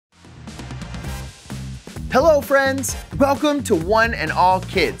Hello friends, welcome to One and All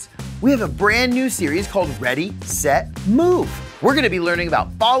Kids. We have a brand new series called Ready, Set, Move. We're gonna be learning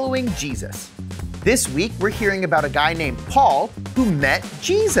about following Jesus. This week, we're hearing about a guy named Paul who met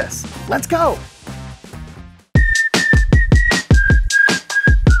Jesus. Let's go.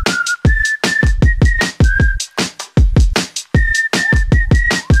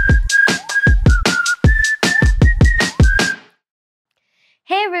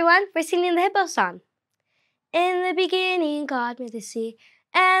 Hey everyone, we're singing the hippo song. In the beginning, God made the sea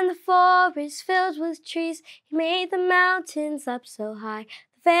and the forest filled with trees. He made the mountains up so high,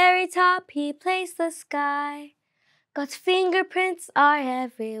 the very top He placed the sky. God's fingerprints are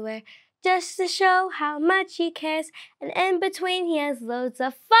everywhere, just to show how much He cares. And in between He has loads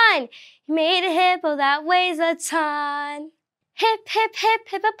of fun. He made a hippo that weighs a ton. Hip, hip, hip,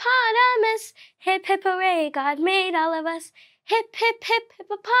 hippopotamus. Hip, hip, hooray, God made all of us. Hip, hip, hip,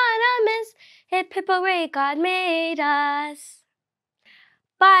 hippopotamus. Hip, hip, hooray, God made us.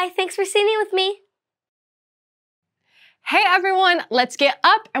 Bye, thanks for singing with me. Hey everyone, let's get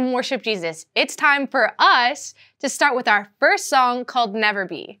up and worship Jesus. It's time for us to start with our first song called Never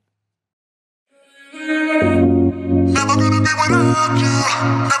Be. Never gonna be without you.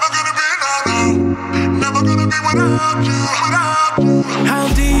 Never gonna be, no. Never gonna be without you, without you. How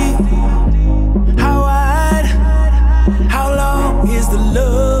deep, how wide, how long is the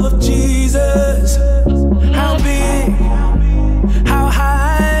love of Jesus? How big, how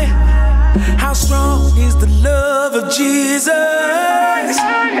high, how strong is the love of Jesus?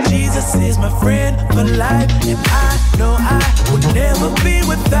 Jesus is my friend for life, and I know I would never be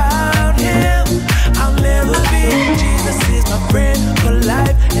without Him. I'll never be. Jesus is my friend for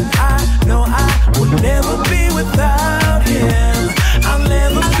life, and I know I would never be without Him. I'll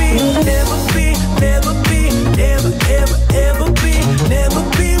never be, never be, never be, never, ever, ever be, never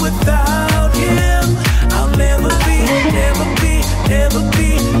be without Him. I'll never be, never be, never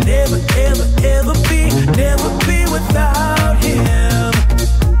be, never, ever, ever be, never be without Him.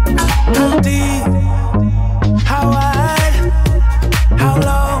 How deep, how wide, how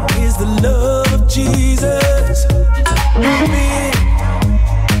long is the love of Jesus? How big,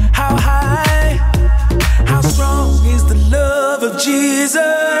 how high, how strong is the love of Jesus?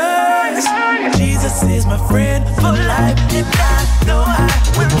 Jesus is my friend for life, and I know I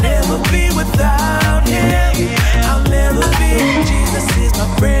will never be without Him. I'll never be. Jesus is my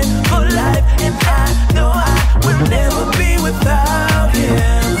friend for life, and I know I will never be without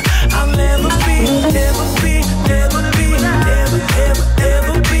Him. I'll never be, never be, never be, never, ever,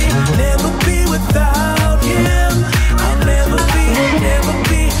 ever be, never be without Him. I'll never be, never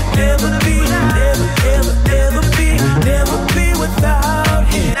be, never be, never, ever, ever be, never be without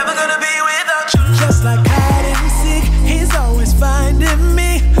Him. Never gonna be without you. Just like hide and seek, He's always finding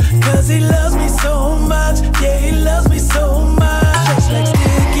me, 'cause He loves me so much. Yeah, He loves me so much. Just like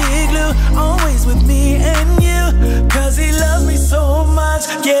sticky glue, always with me and you, 'cause He loves me so much.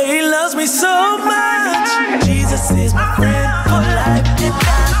 Yeah, He loves me so much. Jesus is my friend for life, and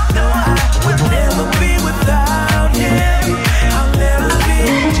I know I will never be without Him. I'll never be.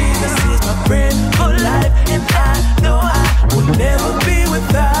 Jesus is my friend for life, and I know I will never be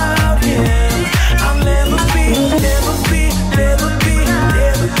without Him. I'll never be, never be, never be,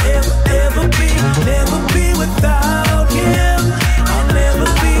 never, ever, ever be, never be without Him. I'll never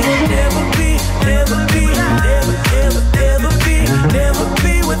be, never be, never be, never, ever, ever be, never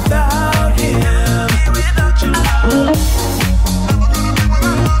be without Him. Without you.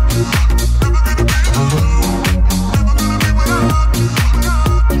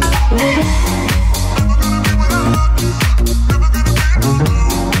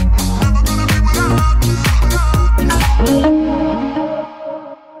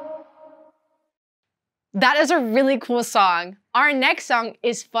 That is a really cool song. Our next song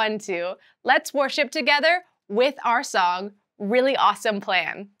is fun too. Let's worship together with our song, Really Awesome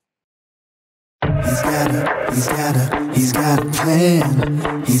Plan. He's got a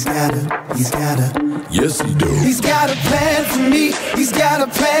plan. He's got a. Yes, he do. He's got a plan for me. He's got a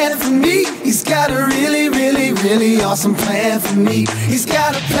plan for me. He's got a really, really, really awesome plan for me. He's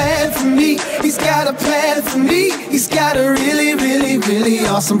got a plan for me. He's got a plan for me. He's got a really, really, really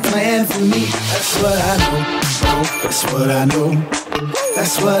awesome plan for me. That's what I know. Oh, that's what I know.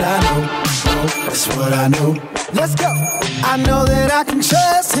 That's what I know. Oh, that's what I know. Let's go. I know that I can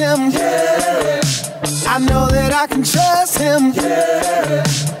trust Him. Yeah. I know that I can trust Him. Yeah.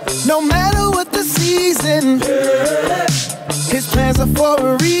 No matter what the season. Yeah. His plans are for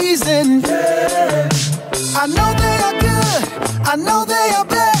a reason. Yeah. I know they are good. I know they are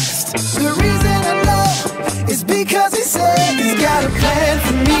blessed. The reason I know is because He said He's got a plan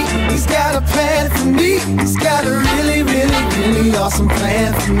for me. He's got a plan for me. He's got a really, really, really awesome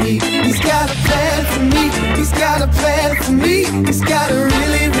plan for me. He's got a plan for me. He's got a plan for me. He's got a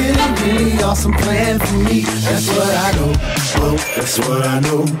really, really, really awesome plan for me. That's what I know. Oh, that's what I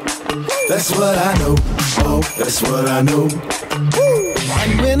know. That's what I know. Oh, that's what I know.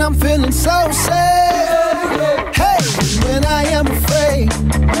 And when I'm feeling so sad, hey, when I am afraid,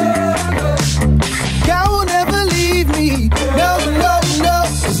 God will never leave me. No, no, no,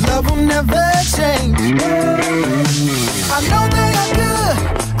 His love will never change. I know they are good.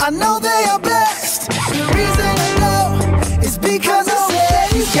 I know they are best. The reason I know is because I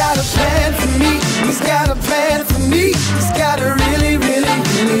said He's got a plan for me. He's got a plan for me. He's got a really, really,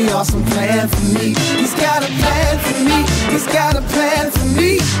 really awesome plan for me. He's got a plan for me. He's got a plan for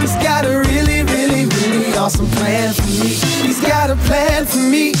me. He's got a really, really, really awesome plan for me. He's got a plan for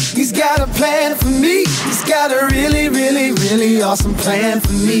me. He's got a plan for me. He's got a really, really, really awesome plan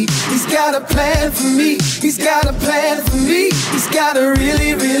for me. He's got a plan for me. He's got a plan for me. He's got a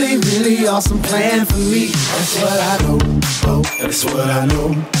really, really, really awesome plan for me. That's what I know. Oh, that's what I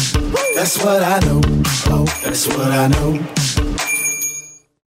know. That's what I know. Oh, that's what I know.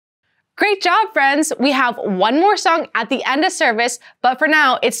 Great job, friends. We have one more song at the end of service, but for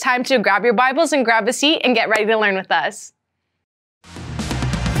now, it's time to grab your Bibles and grab a seat and get ready to learn with us.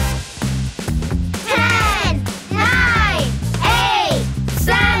 10, 9, 8,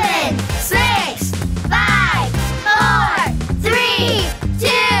 7, 6, 5, 4, 3, 2,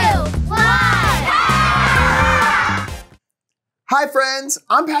 1. Hi friends,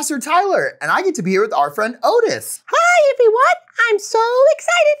 I'm Pastor Tyler, and I get to be here with our friend Otis. Hi everyone, I'm so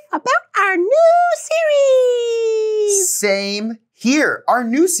excited about our new series. Same here. Our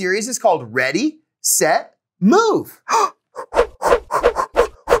new series is called Ready, Set, Move. Oh,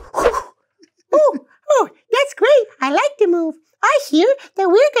 that's great. I like to move. I hear that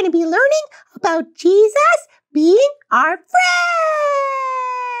we're going to be learning about Jesus being our friend.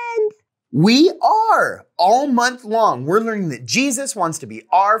 We are. All month long, we're learning that Jesus wants to be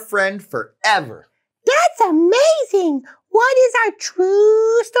our friend forever. That's amazing. What is our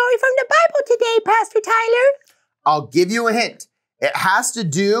true story from the Bible today, Pastor Tyler? I'll give you a hint. It has to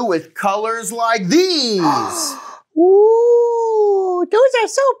do with colors like these. Ooh, those are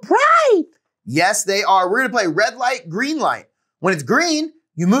so bright. Yes, they are. We're going to play red light, green light. When it's green,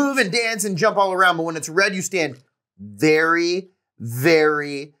 you move and dance and jump all around. But when it's red, you stand very,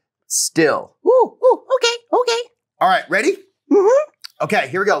 very still. Ooh, okay. All right, ready? Mm-hmm. Okay,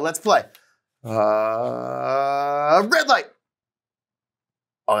 here we go. Let's play. Red light.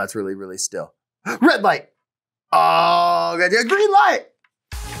 Oh, that's really, really still. Red light. Oh, good. Green light.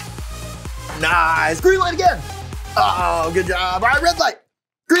 Nice. Green light again. Oh, good job. All right, red light.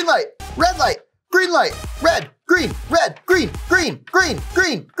 Green light. Red light. Green light. Red. Green. Red. Green. Green. Green.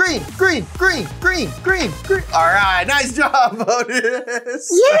 Green. Green. Green. Green. Green. Green. Green. All right. Nice job,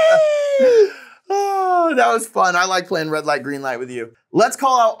 Otis. Yay! Oh, that was fun. I like playing red light, green light with you. Let's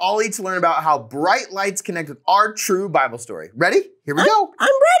call out Ollie to learn about how bright lights connect with our true Bible story. Ready? Here we go. I'm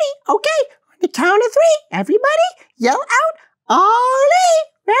ready. Okay. On the count of 3, everybody yell out, Ollie.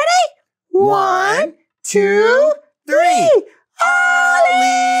 Ready? 1, 2, 3.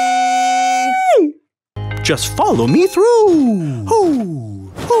 Ollie! Just follow me through. Hoo,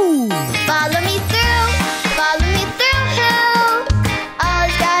 hoo. Follow me through. Follow me through.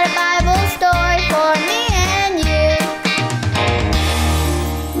 Ollie's got a Bible story for me and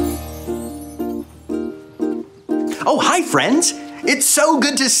you. Oh, hi, friends. It's so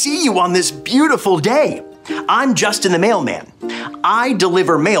good to see you on this beautiful day. I'm Justin the mailman. I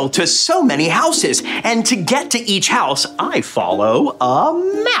deliver mail to so many houses, and to get to each house, I follow a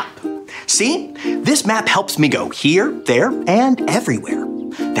map. See, this map helps me go here, there, and everywhere.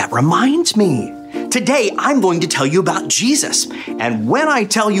 That reminds me, today I'm going to tell you about Jesus. And when I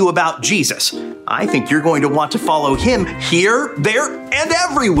tell you about Jesus, I think you're going to want to follow him here, there, and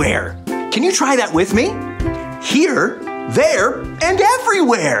everywhere. Can you try that with me? Here, there, and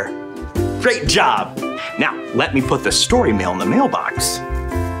everywhere. Great job. Now, let me put the story mail in the mailbox.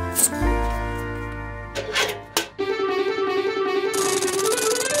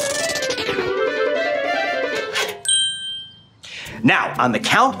 Now, on the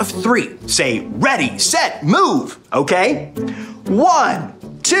count of 3, say ready, set, move, okay? 1,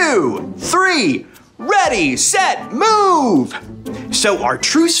 2, 3, ready, set, move. So our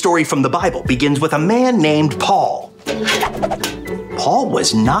true story from the Bible begins with a man named Paul. Paul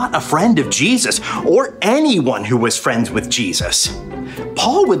was not a friend of Jesus or anyone who was friends with Jesus.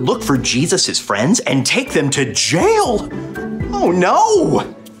 Paul would look for Jesus' friends and take them to jail. Oh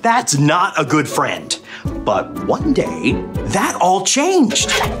no, that's not a good friend. But one day, that all changed.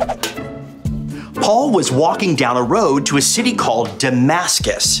 Paul was walking down a road to a city called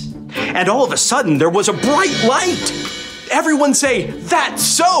Damascus. And all of a sudden, there was a bright light. Everyone say, "That's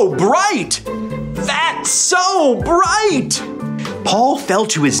so bright! That's so bright!" Paul fell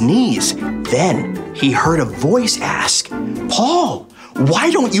to his knees. Then he heard a voice ask, "Paul,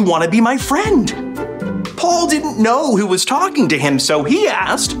 why don't you want to be my friend?" Paul didn't know who was talking to him, so he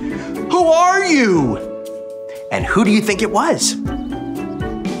asked, "Who are you?" And who do you think it was?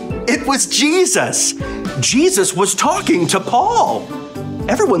 It was Jesus. Jesus was talking to Paul.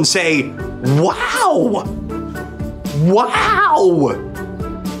 Everyone say, "Wow! Wow!"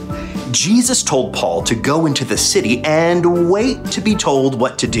 Jesus told Paul to go into the city and wait to be told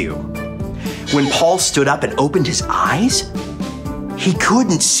what to do. When Paul stood up and opened his eyes, he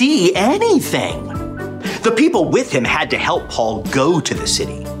couldn't see anything. The people with him had to help Paul go to the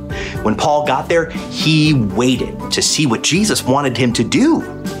city. When Paul got there, he waited to see what Jesus wanted him to do.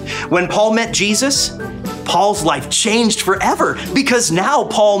 When Paul met Jesus, Paul's life changed forever because now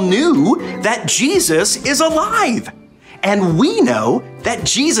Paul knew that Jesus is alive. And we know that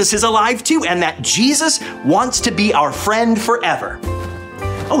Jesus is alive too, and that Jesus wants to be our friend forever.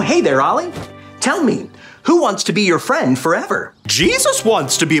 Oh, hey there, Ollie. Tell me, who wants to be your friend forever? Jesus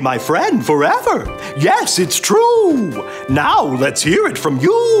wants to be my friend forever. Yes, it's true. Now let's hear it from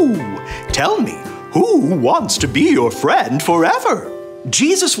you. Tell me, who wants to be your friend forever?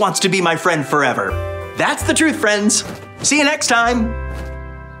 Jesus wants to be my friend forever. That's the truth, friends. See you next time.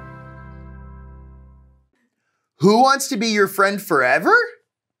 Who wants to be your friend forever?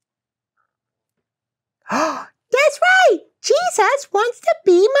 That's right! Jesus wants to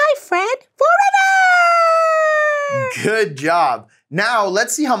be my friend forever! Good job. Now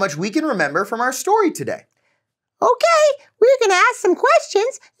let's see how much we can remember from our story today. Okay, we're gonna ask some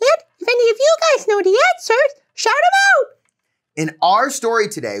questions, and if any of you guys know the answers, shout them out! In our story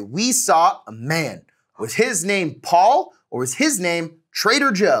today, we saw a man. Was his name Paul or was his name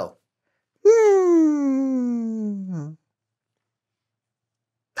Trader Joe?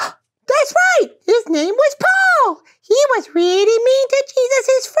 That's right! His name was Paul! He was really mean to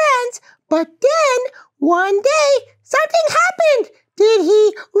Jesus' friends, but then, one day, something happened! Did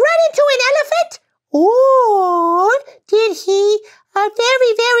he run into an elephant? Or did a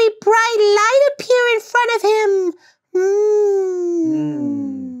very, very bright light appear in front of him?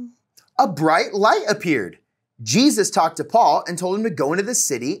 A bright light appeared. Jesus talked to Paul and told him to go into the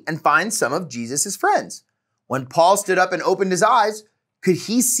city and find some of Jesus' friends. When Paul stood up and opened his eyes, could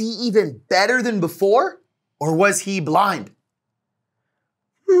he see even better than before? Or was he blind?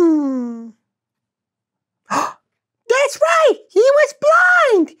 That's right! He was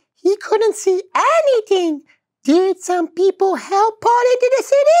blind! He couldn't see anything. Did some people help Paul into the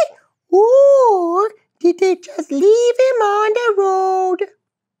city? Or did they just leave him on the road?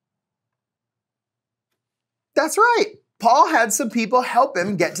 That's right. Paul had some people help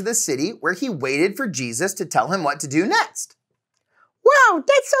him get to the city where he waited for Jesus to tell him what to do next. Wow,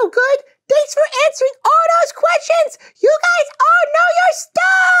 that's so good. Thanks for answering all those questions. You guys all know your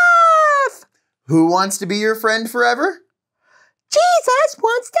stuff. Who wants to be your friend forever? Jesus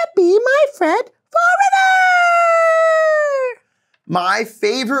wants to be my friend forever. My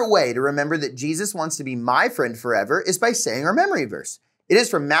favorite way to remember that Jesus wants to be my friend forever is by saying our memory verse. It is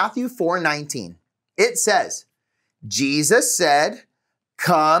from Matthew 4:19. It says, Jesus said,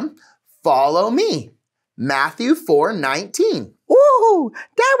 "Come, follow me." Matthew 4:19. Ooh,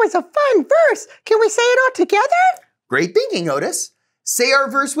 that was a fun verse. Can we say it all together? Great thinking, Otis. Say our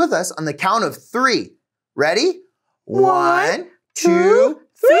verse with us on the count of 3. Ready? 1, 2,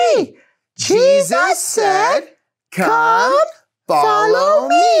 3. Jesus said, "Come, follow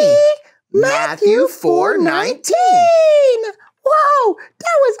me." Matthew 4:19. Whoa,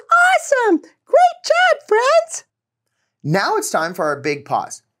 that was awesome. Great job, friends. Now it's time for our big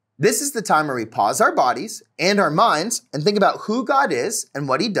pause. This is the time where we pause our bodies and our minds and think about who God is and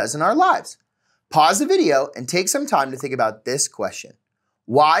what he does in our lives. Pause the video and take some time to think about this question.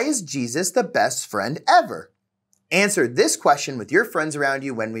 Why is Jesus the best friend ever? Answer this question with your friends around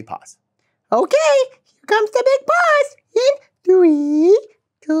you when we pause. Okay, here comes the big pause. In 3,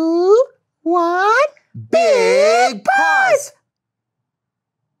 2, 1. Big pause!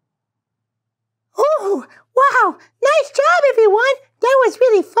 Oh, wow. Nice job, everyone. That was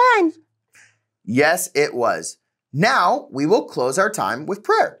really fun. Yes, it was. Now we will close our time with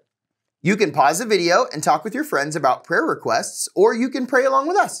prayer. You can pause the video and talk with your friends about prayer requests, or you can pray along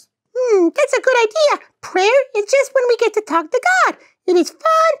with us. That's a good idea. Prayer is just when we get to talk to God. It is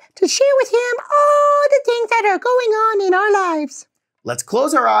fun to share with him all the things that are going on in our lives. Let's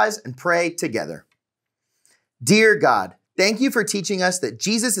close our eyes and pray together. Dear God, Thank you for teaching us that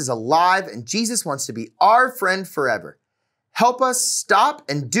Jesus is alive and Jesus wants to be our friend forever. Help us stop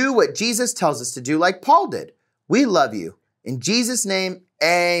and do what Jesus tells us to do like Paul did. We love you. In Jesus' name,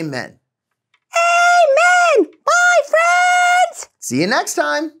 amen. Amen! Bye, friends! See you next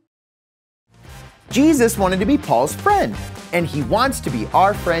time. Jesus wanted to be Paul's friend, and he wants to be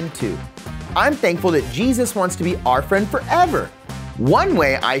our friend too. I'm thankful that Jesus wants to be our friend forever. One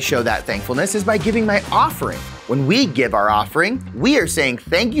way I show that thankfulness is by giving my offering. When we give our offering, we are saying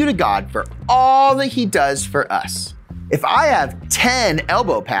thank you to God for all that he does for us. If I have 10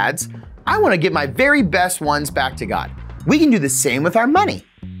 elbow pads, I want to give my very best ones back to God. We can do the same with our money.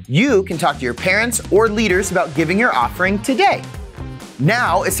 You can talk to your parents or leaders about giving your offering today.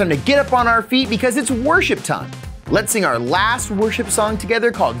 Now it's time to get up on our feet because it's worship time. Let's sing our last worship song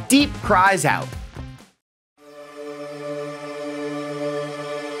together called Deep Cries Out.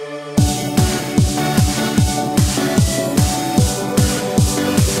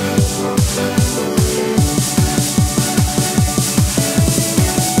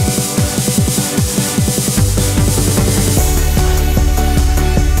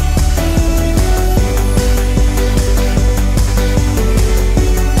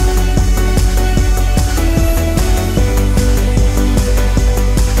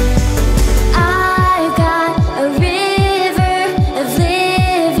 I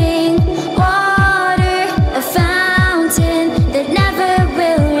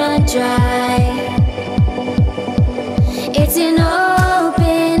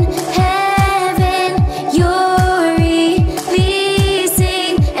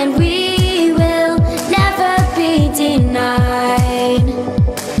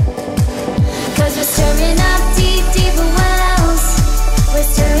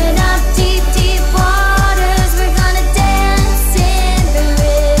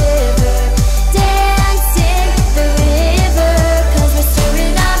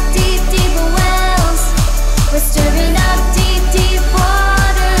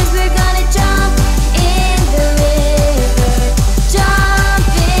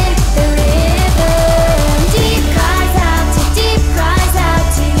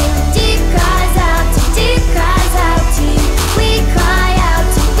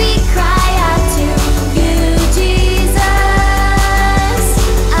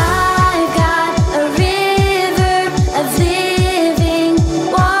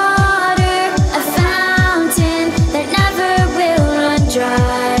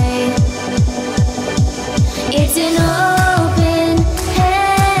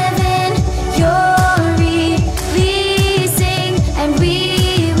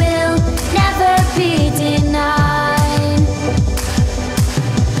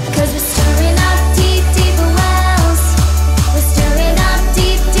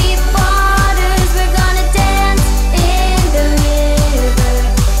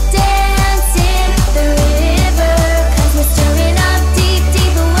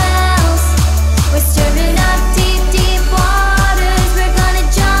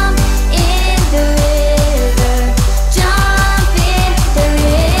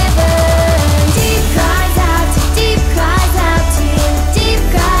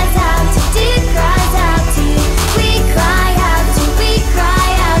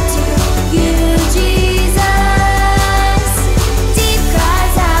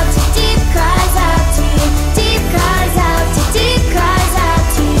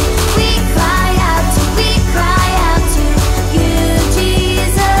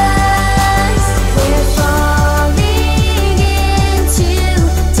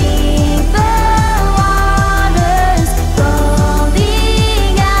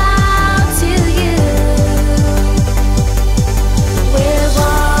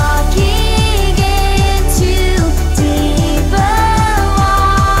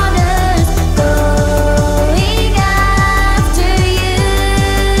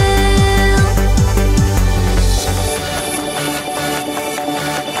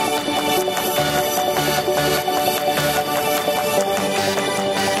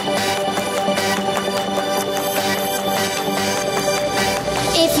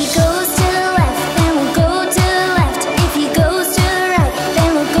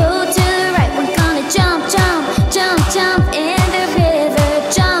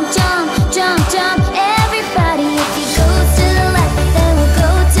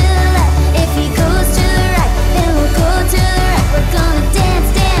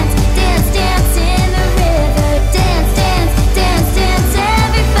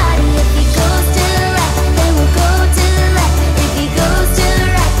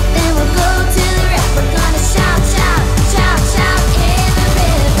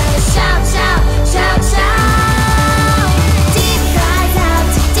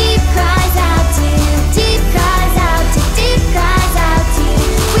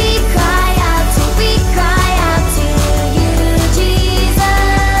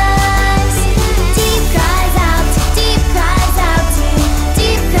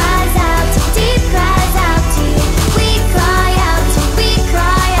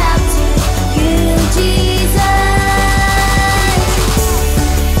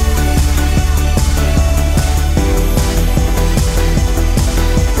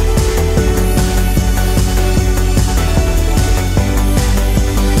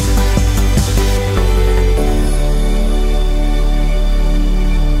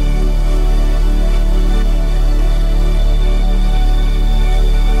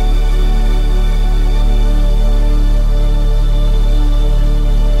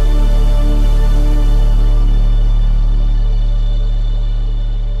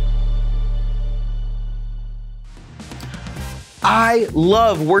I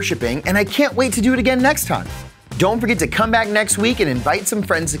love worshiping, and I can't wait to do it again next time. Don't forget to come back next week and invite some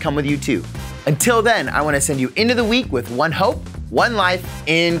friends to come with you too. Until then, I want to send you into the week with one hope, one life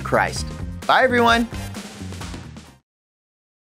in Christ. Bye, everyone.